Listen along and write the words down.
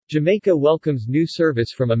Jamaica welcomes new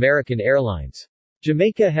service from American Airlines.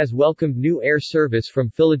 Jamaica has welcomed new air service from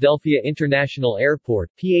Philadelphia International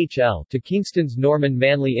Airport (PHL) to Kingston's Norman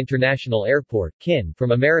Manley International Airport (KIN)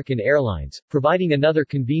 from American Airlines, providing another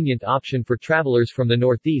convenient option for travelers from the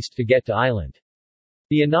Northeast to get to island.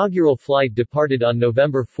 The inaugural flight departed on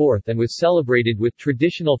November 4 and was celebrated with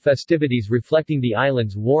traditional festivities reflecting the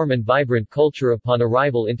island's warm and vibrant culture upon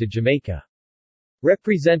arrival into Jamaica.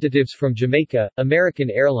 Representatives from Jamaica,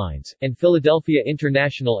 American Airlines, and Philadelphia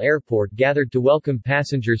International Airport gathered to welcome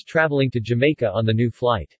passengers traveling to Jamaica on the new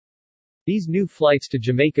flight. These new flights to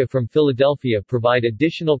Jamaica from Philadelphia provide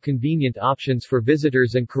additional convenient options for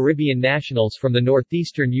visitors and Caribbean nationals from the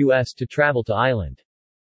northeastern U.S. to travel to island.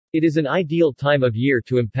 It is an ideal time of year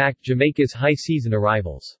to impact Jamaica's high season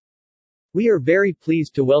arrivals. We are very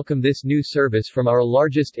pleased to welcome this new service from our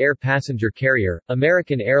largest air passenger carrier,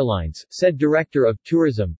 American Airlines, said Director of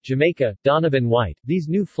Tourism, Jamaica, Donovan White. These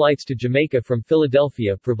new flights to Jamaica from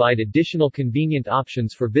Philadelphia provide additional convenient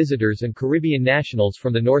options for visitors and Caribbean nationals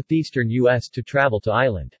from the northeastern U.S. to travel to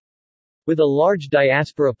island. With a large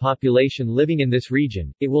diaspora population living in this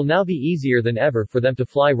region, it will now be easier than ever for them to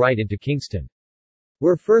fly right into Kingston.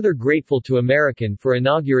 We're further grateful to American for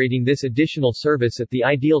inaugurating this additional service at the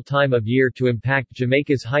ideal time of year to impact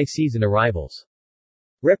Jamaica's high season arrivals.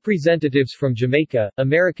 Representatives from Jamaica,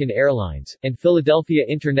 American Airlines, and Philadelphia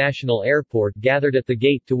International Airport gathered at the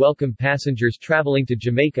gate to welcome passengers traveling to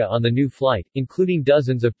Jamaica on the new flight, including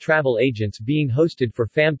dozens of travel agents being hosted for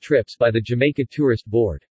fam trips by the Jamaica Tourist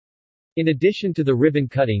Board. In addition to the ribbon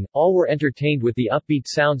cutting, all were entertained with the upbeat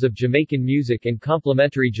sounds of Jamaican music and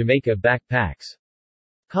complimentary Jamaica backpacks.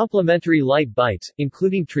 Complimentary light bites,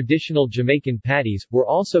 including traditional Jamaican patties, were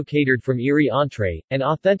also catered from Erie Entree, an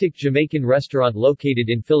authentic Jamaican restaurant located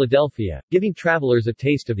in Philadelphia, giving travelers a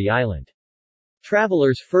taste of the island.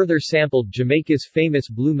 Travelers further sampled Jamaica's famous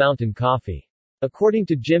Blue Mountain coffee. According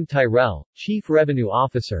to Jim Tyrell, Chief Revenue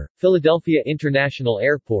Officer, Philadelphia International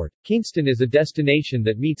Airport, Kingston is a destination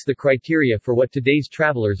that meets the criteria for what today's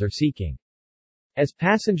travelers are seeking. As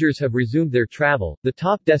passengers have resumed their travel, the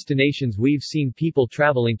top destinations we've seen people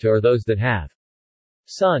traveling to are those that have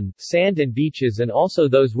sun, sand and beaches and also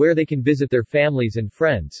those where they can visit their families and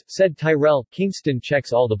friends, said Tyrell. Kingston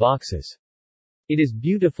checks all the boxes. It is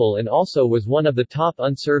beautiful and also was one of the top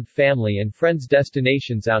unserved family and friends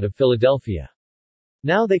destinations out of Philadelphia.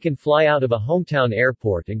 Now they can fly out of a hometown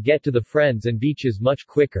airport and get to the friends and beaches much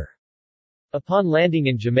quicker. Upon landing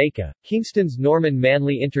in Jamaica, Kingston's Norman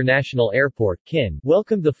Manley International Airport (KIN)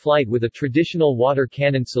 welcomed the flight with a traditional water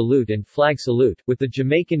cannon salute and flag salute, with the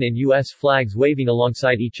Jamaican and U.S. flags waving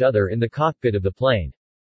alongside each other in the cockpit of the plane.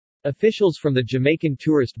 Officials from the Jamaican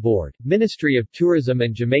Tourist Board, Ministry of Tourism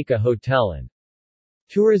and Jamaica Hotel and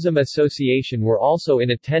Tourism Association were also in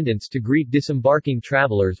attendance to greet disembarking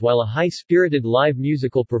travelers while a high-spirited live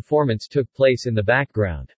musical performance took place in the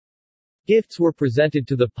background. Gifts were presented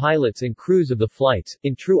to the pilots and crews of the flights,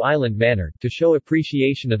 in true island manner, to show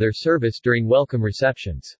appreciation of their service during welcome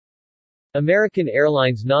receptions. American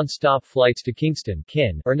Airlines non-stop flights to Kingston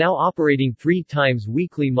 (KIN) are now operating 3 times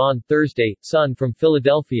weekly Mon Thursday, Sun from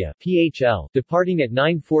Philadelphia (PHL), departing at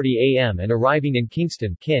 9:40 a.m. and arriving in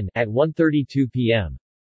Kingston (KIN) at 1:32 p.m.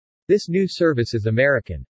 This new service is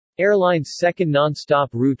American Airlines' second non-stop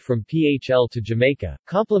route from PHL to Jamaica,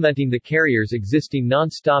 complementing the carrier's existing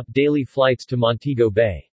non-stop daily flights to Montego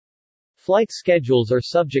Bay. Flight schedules are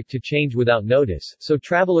subject to change without notice, so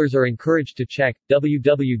travelers are encouraged to check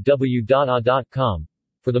www.aa.com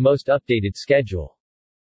for the most updated schedule.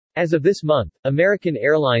 As of this month, American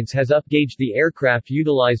Airlines has upgauged the aircraft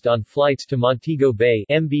utilized on flights to Montego Bay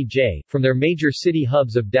 (MBJ) from their major city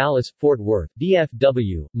hubs of Dallas, Fort Worth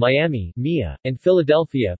 (DFW), Miami (MIA), and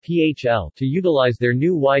Philadelphia (PHL) to utilize their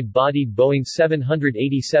new wide-bodied Boeing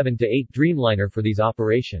 787-8 Dreamliner for these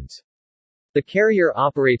operations. The carrier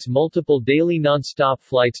operates multiple daily non-stop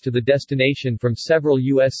flights to the destination from several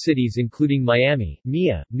U.S. cities including Miami,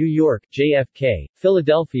 MIA, New York, JFK,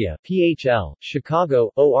 Philadelphia, PHL,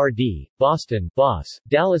 Chicago, ORD, Boston, BOSS,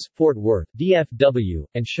 Dallas, Fort Worth, DFW,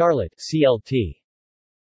 and Charlotte, CLT.